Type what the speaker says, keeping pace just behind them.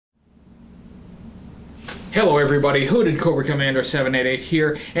Hello everybody, Hooded Cobra Commander 788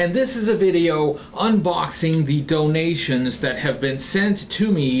 here, and this is a video unboxing the donations that have been sent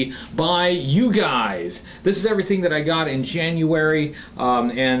to me by you guys. This is everything that I got in January,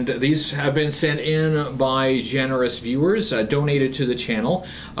 and these have been sent in by generous viewers, donated to the channel.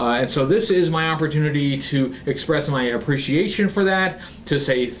 And so this is my opportunity to express my appreciation for that, to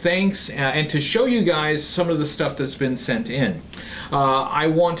say thanks, and to show you guys some of the stuff that's been sent in. I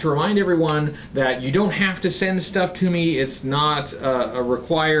want to remind everyone that you don't have to send stuff to me. It's not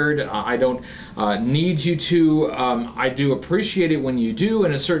required. I don't need you to. I do appreciate it when you do,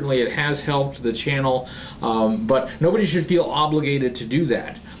 and certainly it has helped the channel, but nobody should feel obligated to do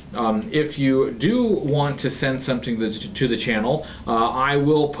that. If you do want to send something to the channel, I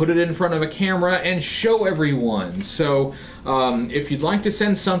will put it in front of a camera and show everyone. So if you'd like to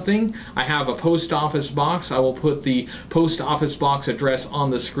send something, I have a post office box. I will put the post office box address on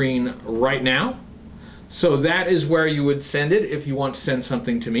the screen right now. So that is where you would send it if you want to send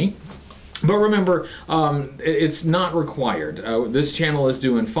something to me. But remember, it's not required. This channel is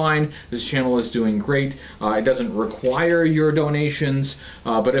doing fine. This channel is doing great. It doesn't require your donations.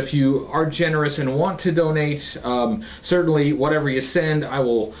 But if you are generous and want to donate, certainly whatever you send, I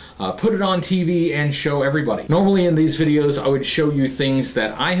will put it on TV and show everybody. Normally in these videos, I would show you things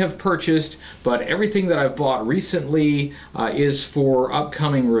that I have purchased, but everything that I've bought recently is for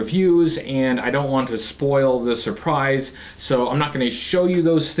upcoming reviews, and I don't want to spoil the surprise, so I'm not going to show you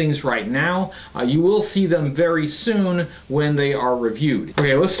those things right now. You will see them very soon when they are reviewed.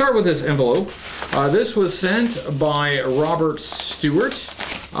 Okay, let's start with this envelope. This was sent by Robert Stewart,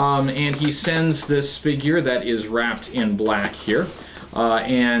 and he sends this figure that is wrapped in black here. I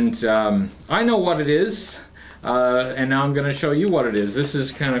know what it is, and now I'm going to show you what it is. This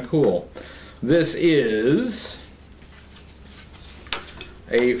is kind of cool. This is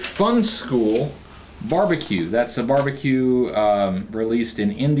a Fun School barbecue. That's a barbecue released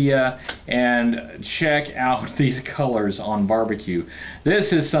in India, and check out these colors on barbecue.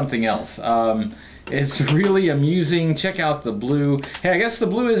 This is something else. It's really amusing. Check out the blue. Hey, I guess the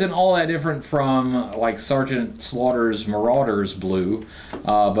blue isn't all that different from like Sergeant Slaughter's Marauders blue,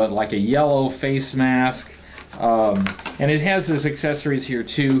 but like a yellow face mask. And it has its accessories here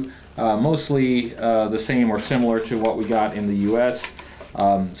too, mostly the same or similar to what we got in the US.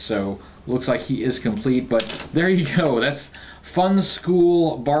 So looks like he is complete, but there you go. That's Fun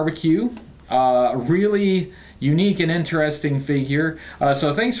School Barbecue. Really unique and interesting figure.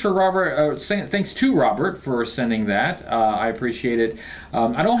 So thanks for Robert. Thanks to Robert for sending that. I appreciate it.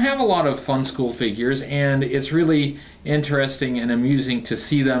 I don't have a lot of Fun School figures, and it's really interesting and amusing to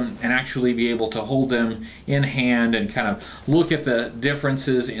see them and actually be able to hold them in hand and kind of look at the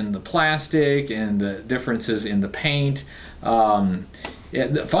differences in the plastic and the differences in the paint. Yeah,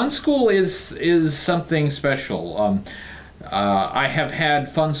 the Fun School is something special. I have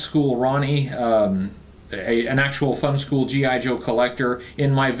had Fun School Ronnie, an actual Fun School G.I. Joe collector,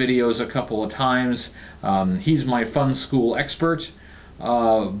 in my videos a couple of times. He's my Fun School expert.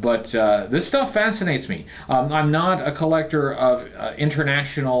 But this stuff fascinates me. I'm not a collector of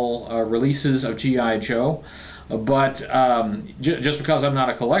international releases of G.I. Joe, but just because I'm not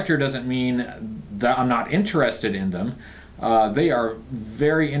a collector doesn't mean that I'm not interested in them. They are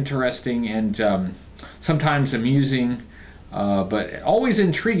very interesting and sometimes amusing, but always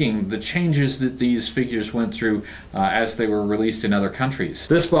intriguing, the changes that these figures went through as they were released in other countries.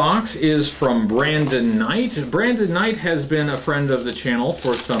 This box is from Brandon Knight. Brandon Knight has been a friend of the channel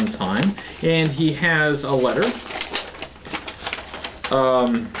for some time, and he has a letter.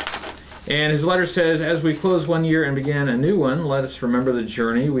 And his letter says, "As we close one year and begin a new one, let us remember the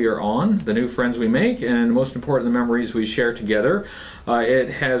journey we are on, the new friends we make, and most important, the memories we share together. It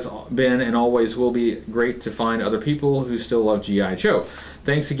has been and always will be great to find other people who still love G.I. Joe.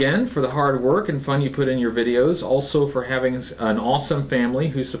 Thanks again for the hard work and fun you put in your videos, also for having an awesome family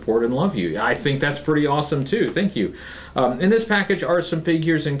who support and love you." I think that's pretty awesome too. Thank you. In this package are some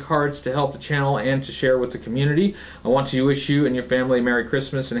figures and cards to help the channel and to share with the community. I want to wish you and your family Merry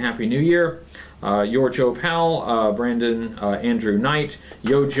Christmas and Happy New Year. Your Joe Pal, Brandon Andrew Knight,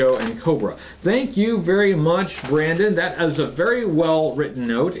 Yo Joe, and Cobra. Thank you very much, Brandon. That is a very well written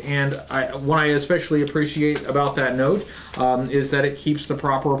note, and what I especially appreciate about that note is that it keeps the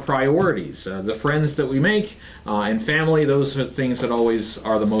proper priorities. The friends that we make and family, those are things that always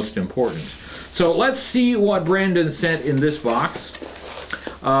are the most important. So let's see what Brandon sent in this box.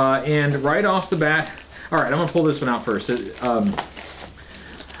 And right off the bat, all right, I'm gonna pull this one out first.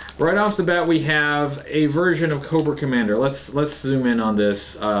 Right off the bat, we have a version of Cobra Commander. Let's zoom in on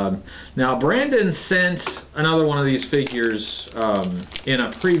this. Now, Brandon sent another one of these figures in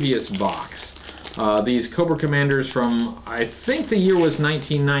a previous box. these Cobra Commanders from, I think the year was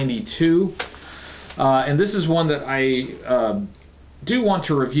 1992. And this is one that I do want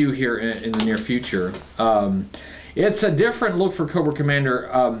to review here in the near future. It's a different look for Cobra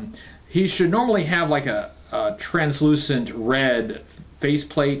Commander. He should normally have like a translucent red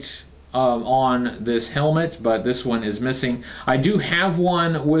faceplate on this helmet, but this one is missing. I do have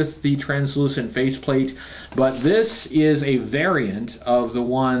one with the translucent faceplate, but this is a variant of the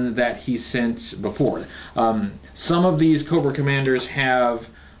one that he sent before. Some of these Cobra Commanders have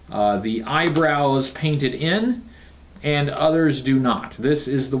the eyebrows painted in, and others do not. This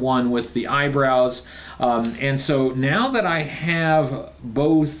is the one with the eyebrows. And so now that I have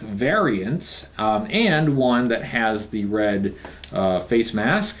both variants and one that has the red face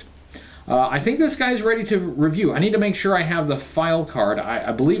mask, I think this guy's ready to review. I need to make sure I have the file card.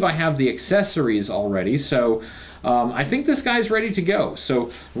 I believe I have the accessories already, so I think this guy's ready to go.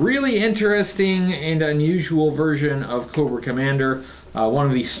 So really interesting and unusual version of Cobra Commander. One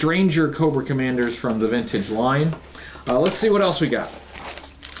of the stranger Cobra Commanders from the vintage line. Let's see what else we got.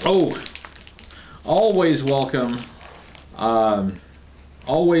 Oh, always welcome.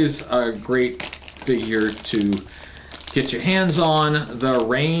 Always a great figure to get your hands on, the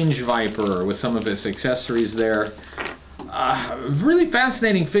Range Viper with some of its accessories there. Really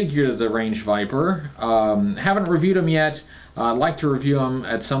fascinating figure, the Range Viper. Haven't reviewed him yet. I'd like to review him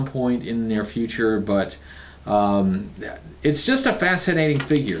at some point in the near future, but it's just a fascinating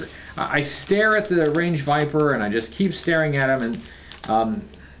figure. I stare at the Range Viper and I just keep staring at him, and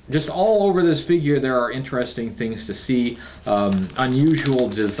just all over this figure there are interesting things to see, unusual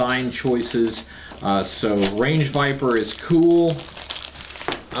design choices. So Range Viper is cool.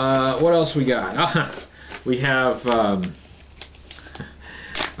 What else we got? We have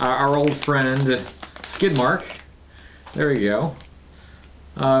our old friend Skid Mark. There you go.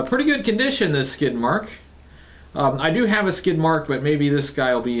 Pretty good condition, this Skid Mark. I do have a Skid Mark, but maybe this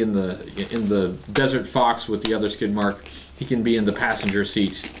guy will be in the Desert Fox with the other Skid Mark. He can be in the passenger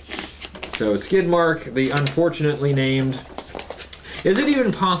seat. So Skid Mark, the unfortunately named. Is it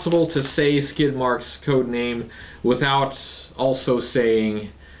even possible to say Skid Mark's code name without also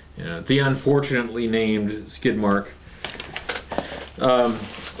saying, you know, the unfortunately named Skid Mark?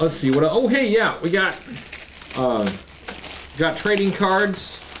 Let's see what. Oh, hey, yeah, we got trading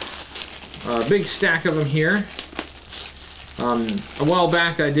cards. A big stack of them here. A while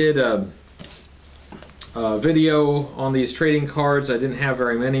back I did a video on these trading cards. I didn't have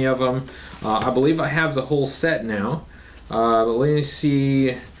very many of them. I believe I have the whole set now. But let me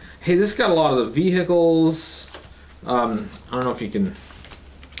see. Hey, this got a lot of the vehicles. I don't know if you can.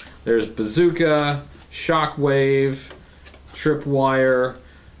 There's Bazooka, Shockwave, Tripwire,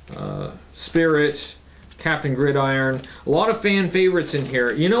 Spirit, Captain Gridiron. A lot of fan favorites in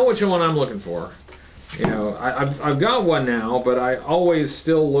here. You know which one I'm looking for. You know, I've got one now, but I always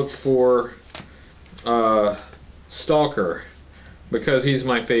still look for Stalker because he's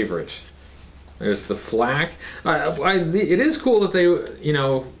my favorite. There's the Flak. It is cool that they, you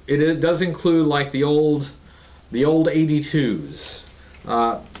know, it does include like the old 82s.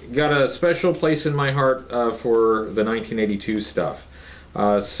 Got a special place in my heart for the 1982 stuff.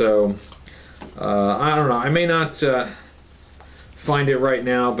 So I don't know. I may not find it right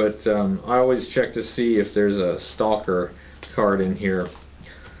now, but I always check to see if there's a Stalker card in here.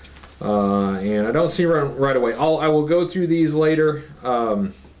 And I don't see right away. I will go through these later.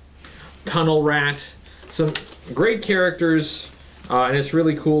 Tunnel Rat, some great characters, and it's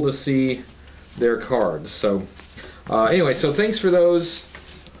really cool to see their cards. So anyway, so thanks for those,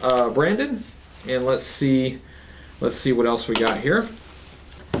 Brandon, and let's see what else we got here.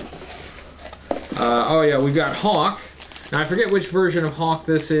 Oh yeah, we've got Hawk. Now I forget which version of Hawk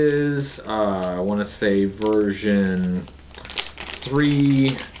this is. I want to say version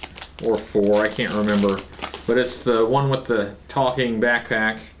 3 or 4, I can't remember, but it's the one with the talking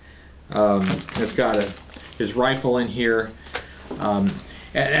backpack. It's got his rifle in here,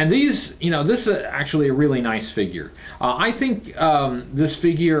 and these, you know, this is actually a really nice figure. I think this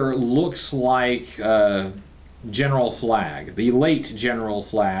figure looks like General Flag, the late General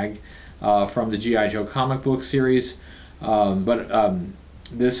Flag from the G.I. Joe comic book series, but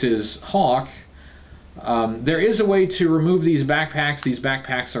this is Hawk. There is a way to remove these backpacks. These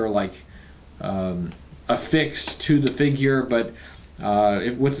backpacks are like affixed to the figure, but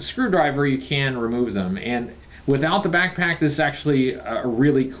with a screwdriver you can remove them, and without the backpack this is actually a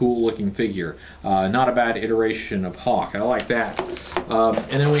really cool looking figure. Not a bad iteration of Hawk. I like that. And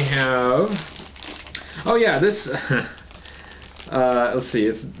then we have, oh yeah, this let's see,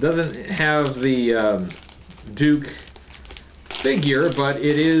 it doesn't have the Duke figure, but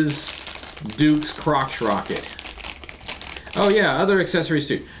it is Duke's crotch rocket. Oh yeah, other accessories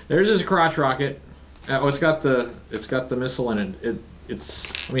too. There's his crotch rocket. Oh, it's got the missile in it.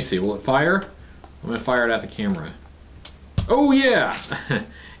 It's let me see. Will it fire? I'm gonna fire it at the camera. Oh yeah,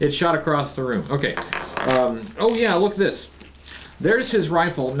 it shot across the room. Okay. Oh yeah, look at this. There's his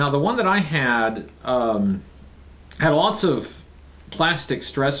rifle. Now the one that I had had lots of plastic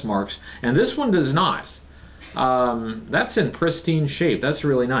stress marks, and this one does not. That's in pristine shape. That's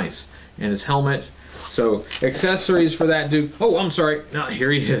really nice. And his helmet. So accessories for that Duke. Oh, I'm sorry. No, here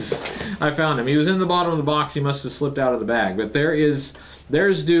he is. I found him. He was in the bottom of the box. He must have slipped out of the bag. But there's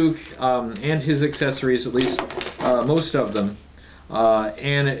Duke and his accessories, at least most of them.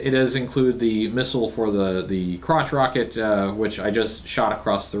 And it does include the missile for the crotch rocket, which I just shot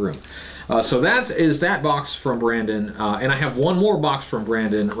across the room. So that is that box from Brandon, and I have one more box from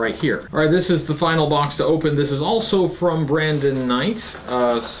Brandon right here. All right, this is the final box to open. This is also from Brandon Knight.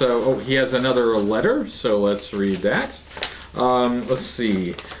 Oh, he has another letter, so let's read that. Let's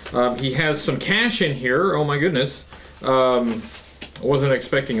see. He has some cash in here. Oh my goodness. Wasn't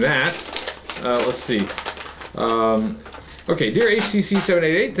expecting that. Let's see. Okay, dear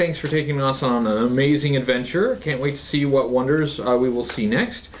HCC788, thanks for taking us on an amazing adventure. Can't wait to see what wonders we will see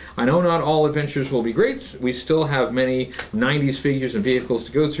next. I know not all adventures will be great. We still have many 90s figures and vehicles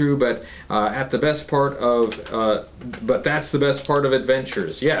to go through, but that's the best part of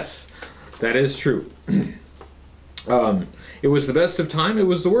adventures. Yes, that is true. It was the best of time. It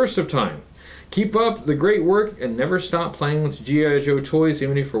was the worst of time. Keep up the great work and never stop playing with G.I. Joe toys,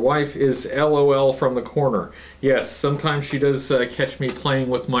 even if your wife is LOL from the corner. Yes, sometimes she does catch me playing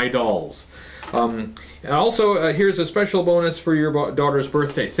with my dolls. And also, here's a special bonus for your daughter's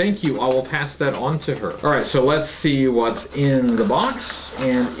birthday. Thank you. I will pass that on to her. All right, so let's see what's in the box.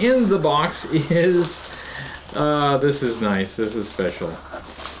 And in the box is... this is nice. This is special.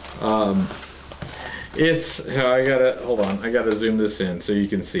 Hold on. I gotta zoom this in so you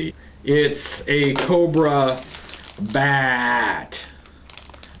can see. It's a Cobra bat.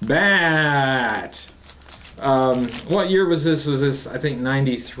 What year was this? Was this, I think,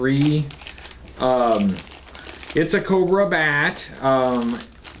 93? It's a Cobra bat.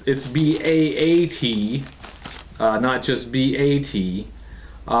 It's B-A-A-T, not just B-A-T.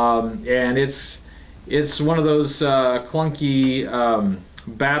 And it's one of those clunky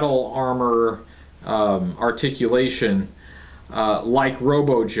battle armor articulation. Like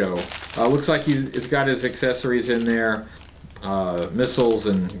Robo-Joe. Looks like it's got his accessories in there, missiles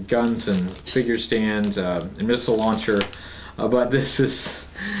and guns and figure stand and missile launcher. But this is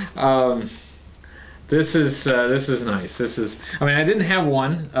nice. I mean, I didn't have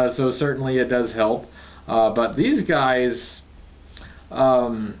one, so certainly it does help. But these guys,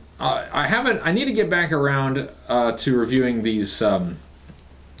 I need to get back around to reviewing these. I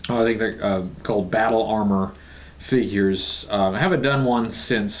think they're called battle armor figures. I haven't done one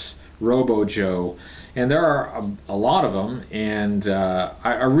since Robo-Joe, and there are a lot of them, and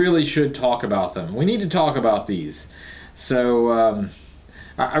I really should talk about them. We need to talk about these. So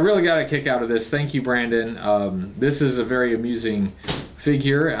I really got a kick out of this. Thank you, Brandon. This is a very amusing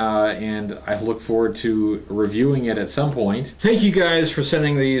figure, and I look forward to reviewing it at some point. Thank you guys for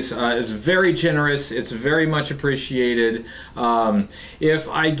sending these. It's very generous. It's very much appreciated. If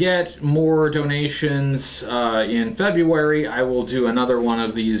I get more donations in February, I will do another one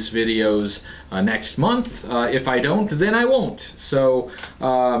of these videos next month. If I don't, then I won't. So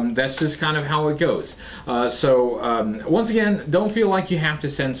that's just kind of how it goes. Once again, don't feel like you have to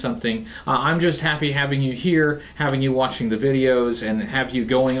send something. I'm just happy having you here, having you watching the videos, and have you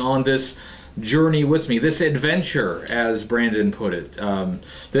going on this journey with me, this adventure, as Brandon put it.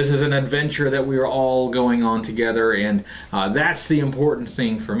 This is an adventure that we are all going on together, and that's the important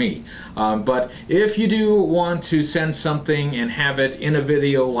thing for me. But if you do want to send something and have it in a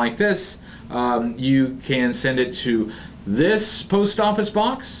video like this, you can send it to this post office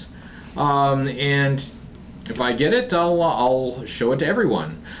box, and if I get it, I'll show it to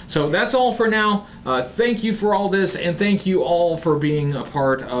everyone. So that's all for now. Thank you for all this, and thank you all for being a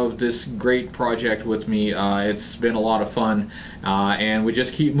part of this great project with me. It's been a lot of fun, and we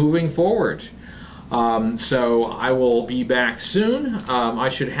just keep moving forward. So I will be back soon. I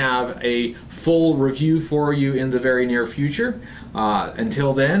should have a full review for you in the very near future.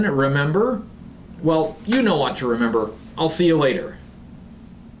 Until then, remember, well, you know what to remember. I'll see you later.